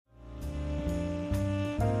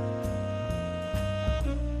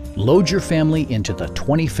Load your family into the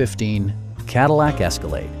 2015 Cadillac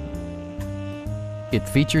Escalade. It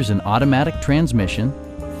features an automatic transmission,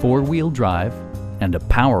 four-wheel drive, and a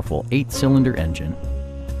powerful 8-cylinder engine.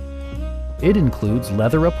 It includes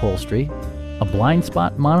leather upholstery, a blind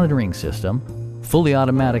spot monitoring system, fully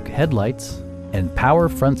automatic headlights, and power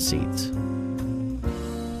front seats.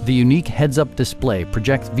 The unique heads-up display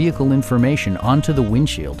projects vehicle information onto the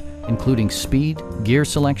windshield, including speed, gear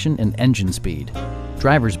selection, and engine speed.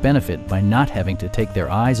 Drivers benefit by not having to take their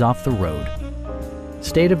eyes off the road.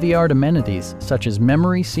 State-of-the-art amenities such as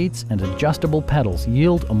memory seats and adjustable pedals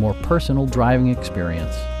yield a more personal driving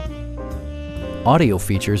experience. Audio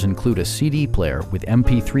features include a CD player with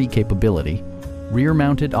MP3 capability,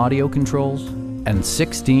 rear-mounted audio controls, and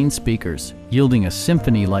 16 speakers, yielding a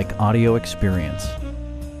symphony-like audio experience.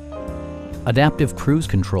 Adaptive Cruise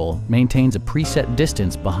Control maintains a preset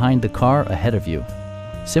distance behind the car ahead of you,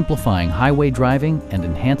 simplifying highway driving and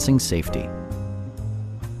enhancing safety.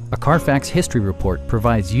 A Carfax history report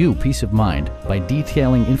provides you peace of mind by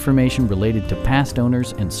detailing information related to past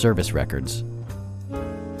owners and service records.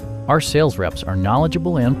 Our sales reps are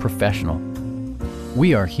knowledgeable and professional.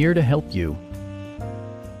 We are here to help you.